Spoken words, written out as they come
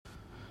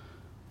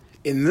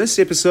In this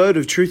episode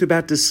of Truth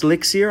About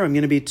Dyslexia, I'm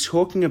going to be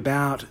talking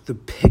about the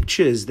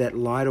pictures that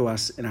lie to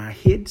us in our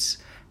heads,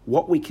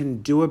 what we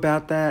can do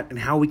about that, and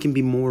how we can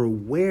be more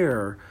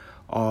aware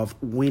of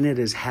when it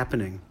is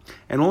happening,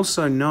 and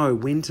also know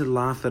when to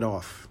laugh it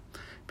off,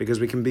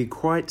 because we can be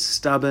quite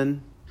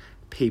stubborn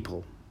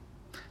people.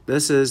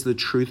 This is the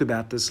Truth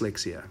About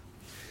Dyslexia.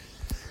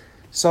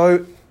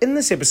 So in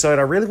this episode,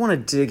 I really want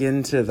to dig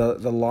into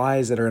the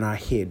lies that are in our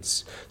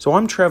heads. So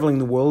I'm traveling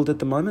the world at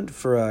the moment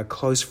for a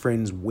close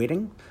friend's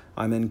wedding.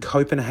 I'm in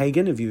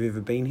Copenhagen, if you've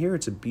ever been here.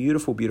 It's a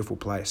beautiful, beautiful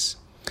place.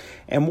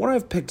 And what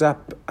I've picked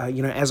up,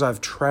 as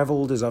I've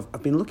traveled, is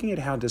I've been looking at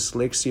how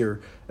dyslexia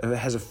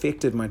has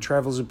affected my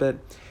travels a bit,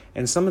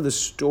 and some of the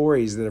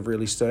stories that have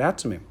really stood out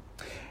to me.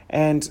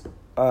 And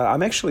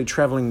I'm actually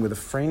traveling with a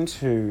friend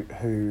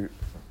who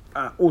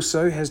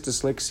also has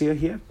dyslexia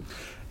here.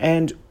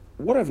 And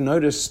what I've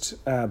noticed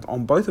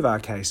on both of our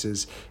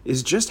cases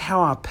is just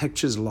how our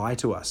pictures lie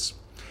to us.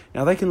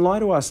 Now, they can lie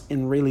to us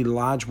in really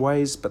large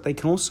ways, but they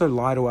can also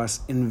lie to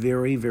us in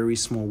very, very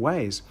small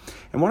ways.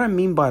 And what I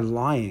mean by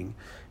lying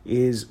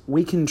is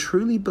we can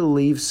truly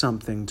believe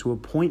something to a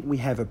point we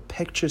have a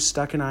picture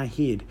stuck in our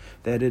head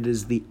that it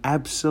is the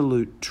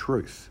absolute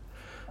truth.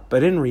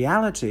 But in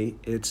reality,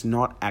 it's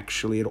not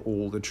actually at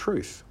all the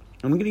truth.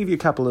 I'm going to give you a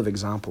couple of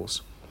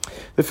examples.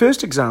 The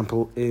first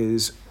example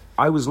is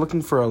I was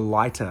looking for a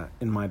lighter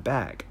in my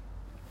bag,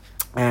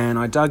 and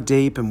I dug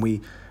deep, and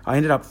I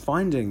ended up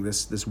finding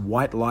this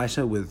white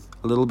lighter with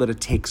a little bit of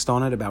text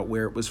on it about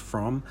where it was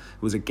from.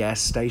 It was a gas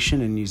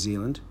station in New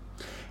Zealand.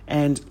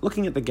 And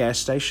looking at the gas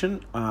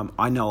station,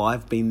 I know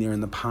I've been there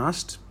in the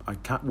past.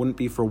 Wouldn't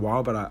be for a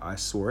while, but I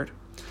saw it.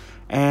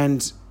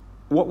 And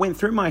what went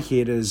through my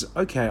head is,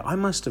 okay, I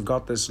must have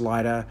got this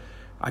lighter.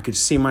 I could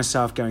see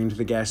myself going to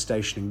the gas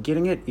station and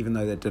getting it, even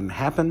though that didn't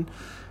happen.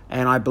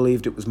 And I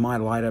believed it was my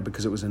lighter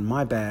because it was in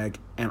my bag,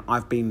 and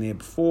I've been there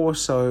before,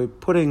 so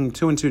putting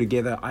two and two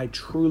together, I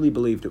truly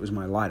believed it was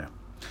my lighter.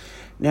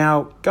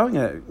 Now, going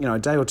a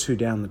day or two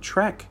down the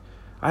track,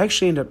 I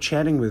actually end up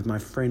chatting with my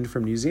friend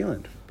from New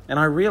Zealand, and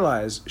I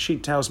realize she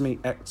tells me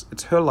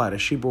it's her lighter,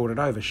 she brought it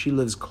over, she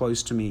lives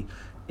close to me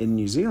in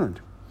New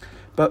Zealand.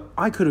 But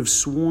I could have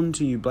sworn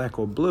to you, black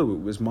or blue,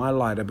 it was my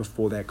lighter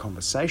before that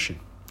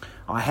conversation.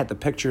 I had the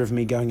picture of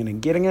me going in and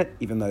getting it,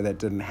 even though that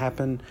didn't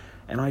happen,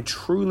 and I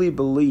truly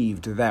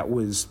believed that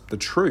was the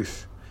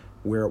truth,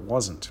 where it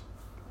wasn't.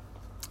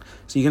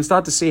 So you can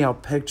start to see how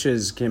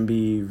pictures can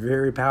be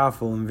very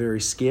powerful and very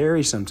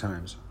scary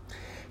sometimes.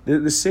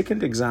 The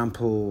second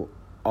example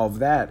of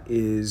that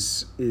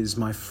is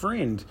my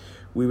friend.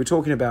 We were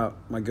talking about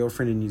my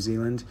girlfriend in New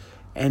Zealand,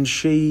 and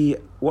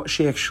what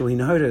she actually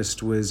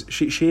noticed was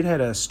she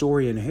had a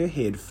story in her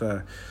head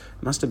for,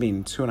 must have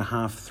been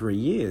 2.5, 3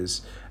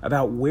 years,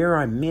 about where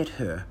I met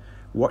her,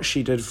 what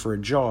she did for a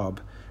job,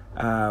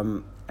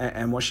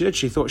 and what she did.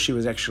 She thought she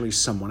was actually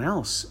someone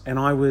else. And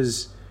I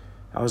was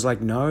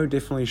like, no,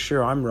 definitely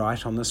sure, I'm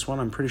right on this one.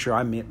 I'm pretty sure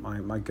I met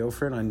my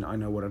girlfriend. I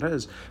know what it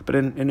is. But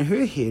in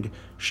her head,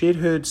 she had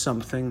heard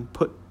something,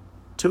 put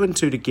two and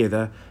two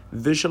together,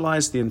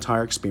 visualized the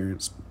entire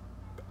experience,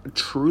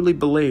 truly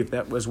believed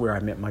that was where I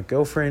met my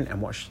girlfriend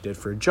and what she did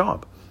for a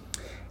job.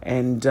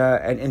 And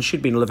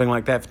she'd been living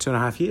like that for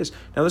 2.5 years.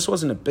 Now, this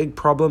wasn't a big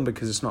problem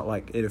because it's not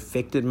like it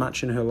affected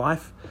much in her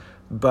life,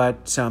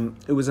 but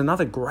it was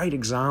another great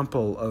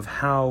example of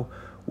how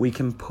we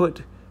can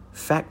put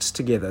facts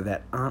together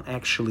that aren't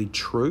actually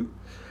true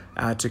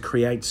to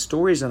create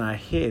stories in our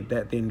head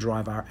that then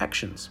drive our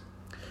actions.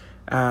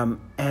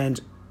 And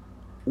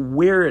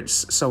where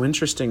it's so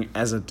interesting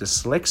as a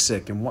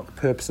dyslexic, and what the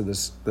purpose of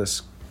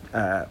this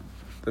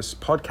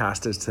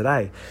podcast is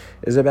today,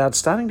 is about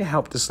starting to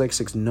help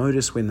dyslexics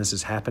notice when this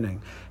is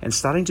happening and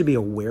starting to be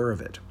aware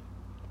of it.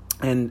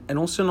 And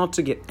also not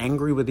to get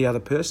angry with the other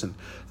person.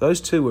 Those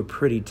two were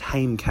pretty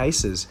tame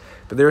cases,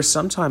 but there are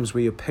some times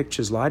where your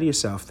pictures lie to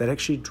yourself that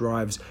actually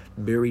drives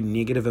very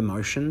negative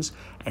emotions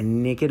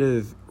and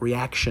negative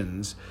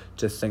reactions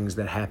to things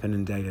that happen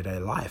in day-to-day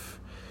life.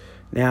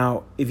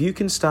 Now, if you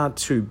can start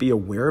to be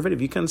aware of it,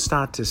 if you can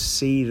start to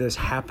see this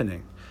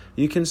happening,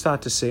 you can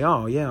start to see,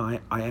 oh yeah,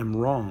 I am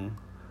wrong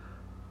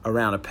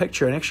around a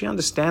picture, and actually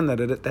understand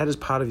that that is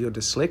part of your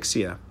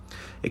dyslexia.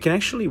 It can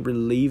actually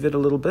relieve it a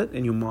little bit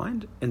in your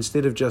mind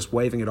instead of just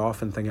waving it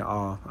off and thinking,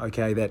 oh,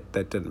 okay, that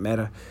didn't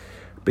matter.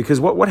 Because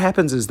what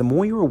happens is the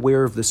more you're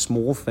aware of the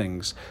small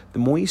things, the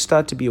more you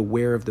start to be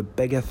aware of the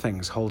bigger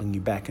things holding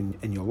you back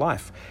in your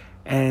life.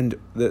 And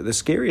the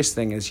scariest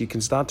thing is you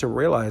can start to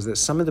realize that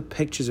some of the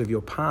pictures of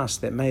your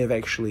past that may have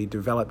actually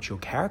developed your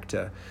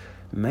character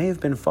may have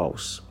been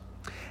false.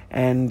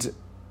 And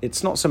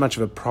it's not so much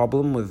of a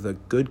problem with the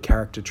good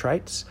character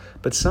traits,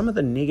 but some of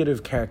the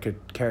negative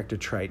character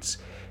traits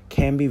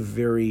can be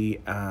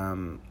very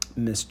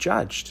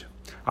misjudged.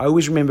 I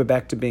always remember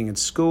back to being in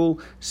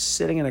school,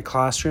 sitting in a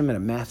classroom in a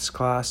maths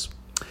class,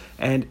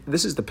 and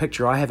this is the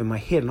picture I have in my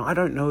head, and I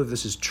don't know if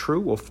this is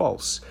true or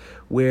false,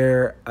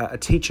 where a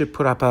teacher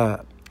put up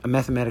a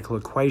mathematical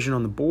equation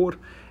on the board,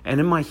 and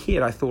in my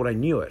head I thought I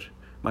knew it.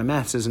 My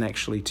maths isn't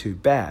actually too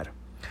bad.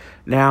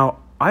 Now,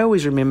 I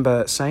always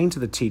remember saying to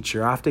the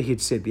teacher after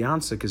he'd said the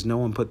answer, because no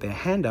one put their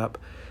hand up,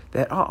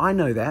 that, oh, I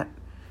know that.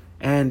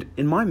 And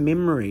in my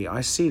memory,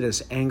 I see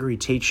this angry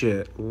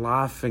teacher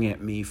laughing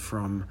at me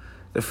from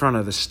the front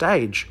of the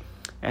stage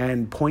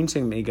and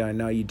pointing at me going,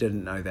 no, you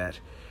didn't know that.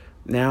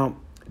 Now,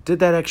 did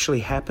that actually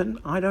happen?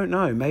 I don't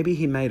know. Maybe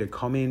he made a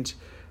comment.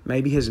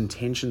 Maybe his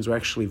intentions were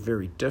actually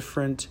very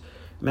different.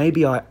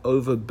 Maybe I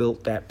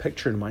overbuilt that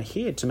picture in my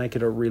head to make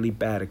it a really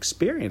bad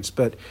experience,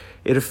 but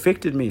it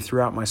affected me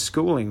throughout my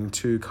schooling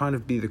to kind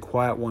of be the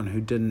quiet one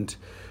who didn't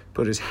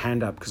put his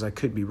hand up because I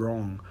could be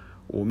wrong,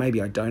 or maybe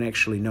I don't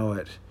actually know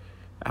it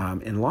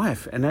in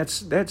life. And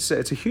it's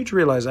a huge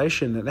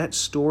realization that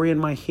story in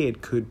my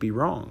head could be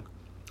wrong.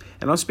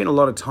 And I've spent a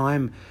lot of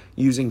time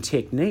using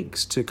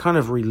techniques to kind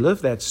of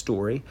relive that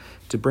story,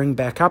 to bring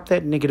back up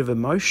that negative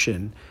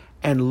emotion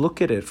and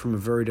look at it from a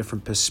very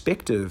different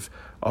perspective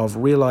of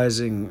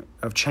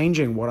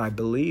changing what I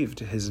believed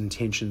his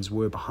intentions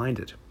were behind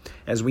it.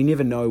 As we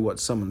never know what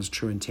someone's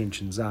true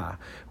intentions are.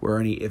 We're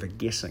only ever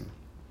guessing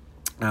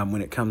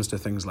when it comes to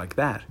things like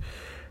that.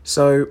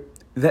 So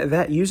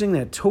that using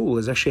that tool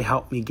has actually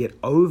helped me get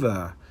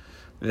over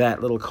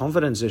that little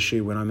confidence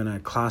issue when I'm in a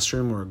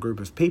classroom or a group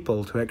of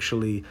people, to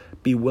actually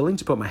be willing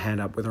to put my hand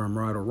up whether I'm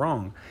right or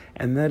wrong.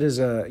 And that is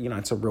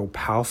it's a real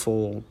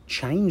powerful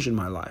change in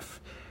my life.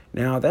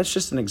 Now, that's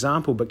just an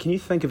example, but can you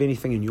think of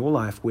anything in your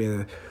life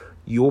where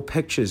your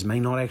pictures may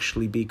not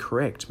actually be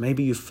correct?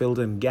 Maybe you've filled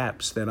in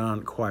gaps that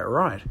aren't quite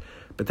right,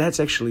 but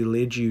that's actually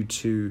led you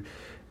to,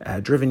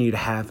 driven you to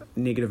have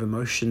negative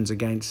emotions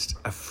against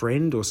a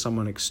friend or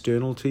someone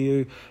external to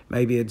you.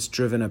 Maybe it's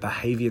driven a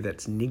behavior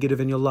that's negative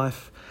in your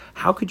life.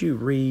 How could you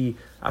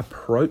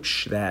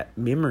reapproach that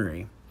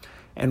memory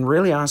and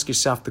really ask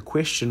yourself the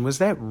question, was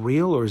that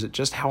real, or is it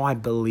just how I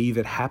believe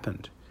it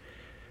happened?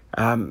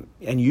 And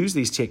use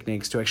these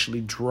techniques to actually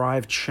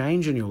drive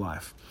change in your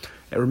life.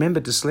 And remember,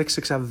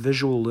 dyslexics are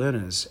visual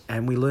learners,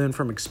 and we learn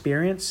from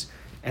experience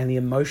and the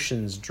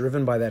emotions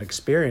driven by that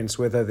experience,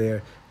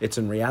 whether it's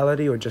in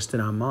reality or just in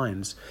our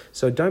minds.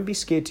 So don't be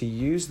scared to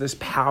use this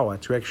power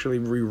to actually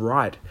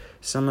rewrite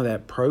some of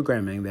that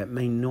programming that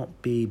may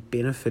not be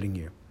benefiting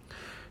you.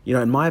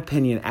 In my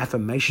opinion,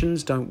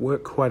 affirmations don't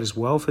work quite as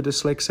well for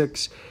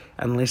dyslexics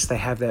unless they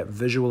have that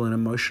visual and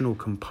emotional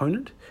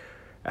component.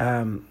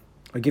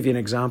 I'll give you an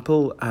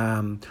example.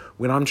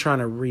 When I'm trying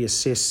to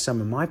reassess some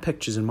of my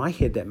pictures in my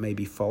head that may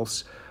be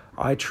false,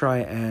 I try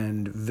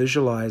and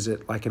visualize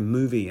it like a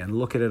movie and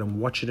look at it and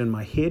watch it in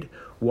my head,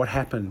 what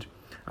happened.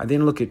 I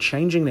then look at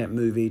changing that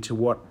movie to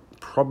what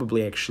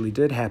probably actually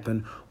did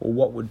happen or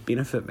what would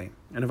benefit me.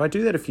 And if I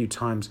do that a few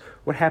times,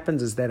 what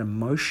happens is that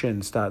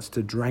emotion starts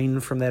to drain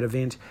from that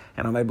event,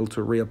 and I'm able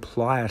to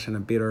reapply it in a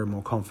better,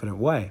 more confident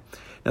way.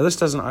 Now,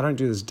 I don't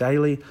do this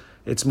daily.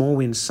 It's more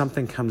when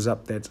something comes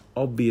up that's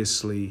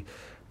obviously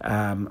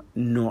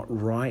not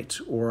right,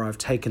 or I've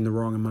taken the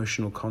wrong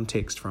emotional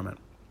context from it.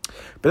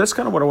 But that's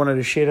kind of what I wanted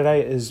to share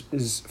today is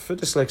for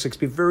dyslexics,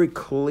 be very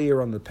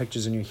clear on the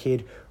pictures in your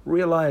head.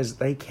 Realize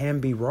they can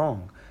be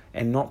wrong,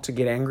 and not to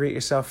get angry at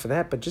yourself for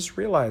that, but just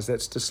realize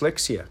that's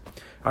dyslexia.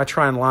 I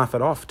try and laugh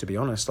it off, to be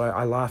honest.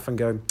 I laugh and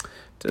go,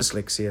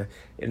 dyslexia,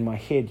 in my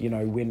head,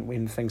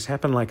 when things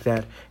happen like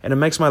that. And it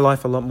makes my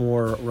life a lot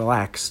more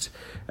relaxed.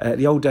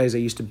 The old days, I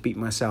used to beat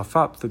myself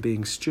up for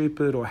being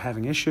stupid or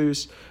having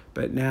issues,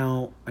 but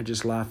now I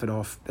just laugh it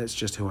off. That's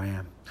just who I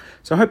am.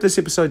 So I hope this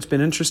episode's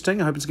been interesting.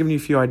 I hope it's given you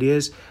a few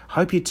ideas. I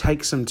hope you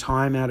take some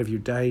time out of your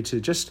day to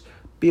just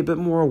be a bit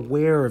more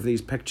aware of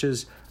these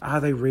pictures.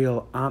 Are they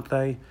real? Aren't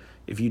they?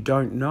 If you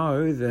don't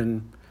know,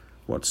 then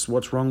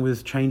what's wrong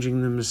with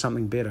changing them to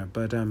something better?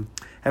 But have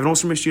an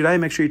awesome rest of your day.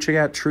 Make sure you check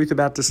out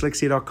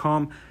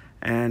truthaboutdyslexia.com.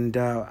 And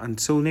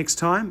until next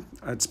time,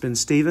 it's been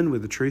Stephen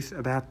with The Truth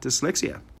About Dyslexia.